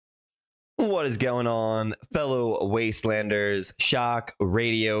What is going on, fellow Wastelanders? Shock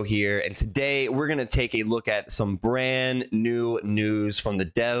Radio here, and today we're going to take a look at some brand new news from the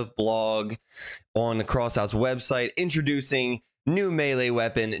dev blog on the CROSSOUT's website, introducing new melee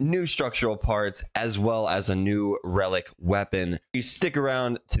weapon, new structural parts, as well as a new relic weapon. You stick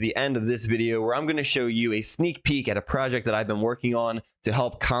around to the end of this video where I'm going to show you a sneak peek at a project that I've been working on to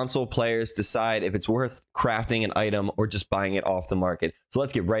help console players decide if it's worth crafting an item or just buying it off the market. So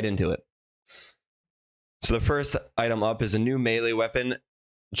let's get right into it. So the first item up is a new melee weapon,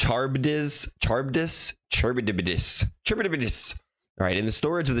 Charbdis. All right, in the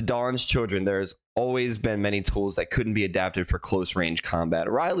storage of the Dawn's Children, there's always been many tools that couldn't be adapted for close-range combat.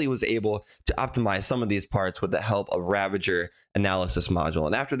 Riley was able to optimize some of these parts with the help of Ravager Analysis Module.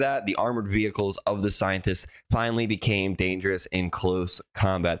 And after that, the armored vehicles of the scientists finally became dangerous in close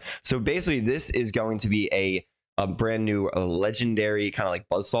combat. So basically, this is going to be a brand new legendary kind of like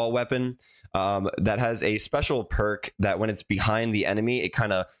buzzsaw weapon that has a special perk that when it's behind the enemy, it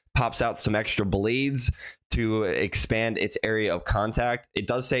kind of pops out some extra blades to expand its area of contact. It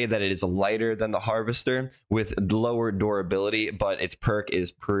does say that it is lighter than the Harvester with lower durability, but its perk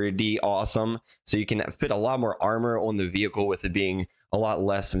is pretty awesome. So you can fit a lot more armor on the vehicle with it being a lot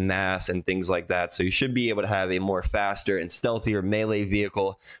less mass and things like that. So you should be able to have a more faster and stealthier melee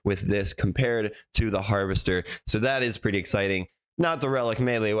vehicle with this compared to the Harvester. So that is pretty exciting. Not the Relic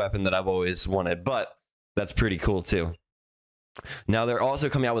melee weapon that I've always wanted, but that's pretty cool too. Now they're also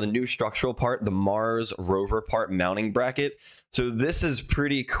coming out with a new structural part, the Mars rover part mounting bracket. So this is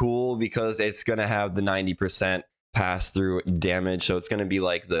pretty cool because it's going to have the 90% pass through damage. So it's going to be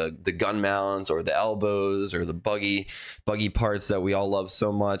like the gun mounts or the elbows or the buggy parts that we all love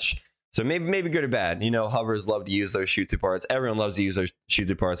so much. So maybe good or bad. You know, hovers love to use those shoot through parts. Everyone loves to use those shoot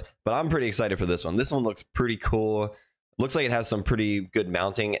through parts, but I'm pretty excited for this one. This one looks pretty cool. Looks like it has some pretty good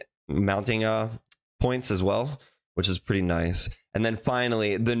mounting points as well, which is pretty nice. And then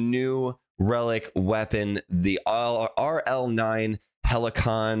finally, the new relic weapon, the RL9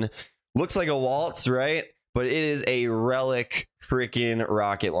 Helicon. Looks like a waltz, right? But it is a relic freaking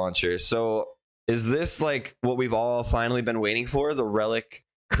rocket launcher. So is this like what we've all finally been waiting for, the relic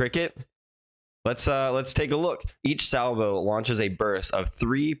cricket? Let's take a look. Each salvo launches a burst of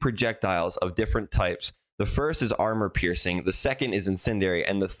 3 projectiles of different types. The first is armor piercing, the second is incendiary,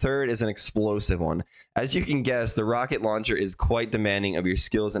 and the third is an explosive one. As you can guess, the rocket launcher is quite demanding of your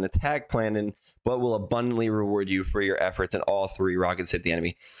skills and attack planning, but will abundantly reward you for your efforts, and all 3 rockets hit the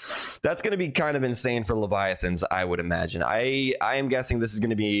enemy. That's going to be kind of insane for Leviathans, I would imagine. I am guessing this is going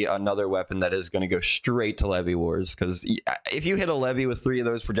to be another weapon that is going to go straight to Levy Wars, because if you hit a Levy with 3 of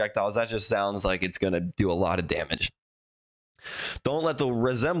those projectiles, that just sounds like it's going to do a lot of damage. Don't let the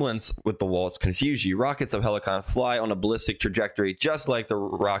resemblance with the waltz confuse you. Rockets of Helicon fly on a ballistic trajectory just like the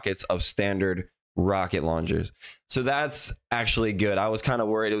rockets of standard rocket launchers. So that's actually good. I was kind of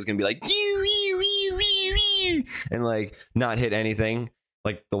worried it was going to be like and like not hit anything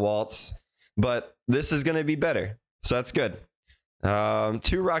like the waltz, but this is going to be better. So that's good.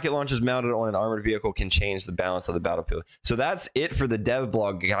 2 rocket launchers mounted on an armored vehicle can change the balance of the battlefield. So that's it for the dev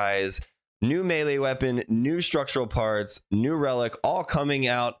blog, guys. New melee weapon, new structural parts, new relic, all coming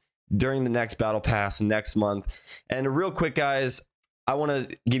out during the next battle pass next month. And real quick, guys, I want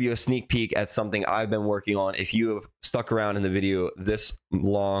to give you a sneak peek at something I've been working on. If you have stuck around in the video this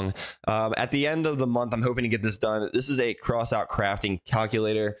long, at the end of the month, I'm hoping to get this done. This is a CROSSOUT crafting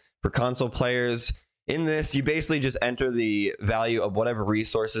calculator for console players. In this, you basically just enter the value of whatever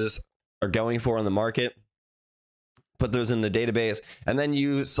resources are going for on the market, put those in the database, and then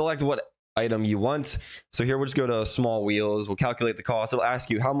you select what item you want. So here we'll just go to small wheels. We'll calculate the cost. It'll ask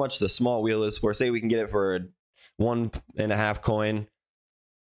you how much the small wheel is for. Say we can get it for 1.5 coin.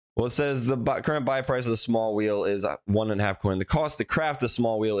 Well, it says the current buy price of the small wheel is 1.5 coin. The cost to craft the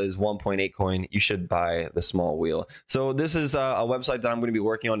small wheel is 1.8 coin. You should buy the small wheel. So this is a website that I'm going to be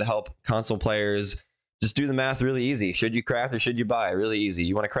working on to help console players just do the math really easy. Should you craft or should you buy? Really easy.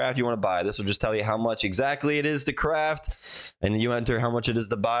 You want to craft, you want to buy. This will just tell you how much exactly it is to craft, and you enter how much it is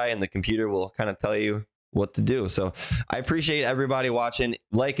to buy, and the computer will kind of tell you what to do. So I appreciate everybody watching.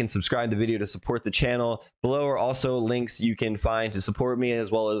 Like and subscribe the video to support the channel. Below are also links you can find to support me,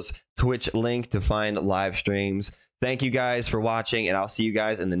 as well as Twitch link to find live streams. Thank you guys for watching, and I'll see you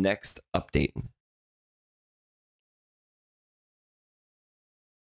guys in the next update.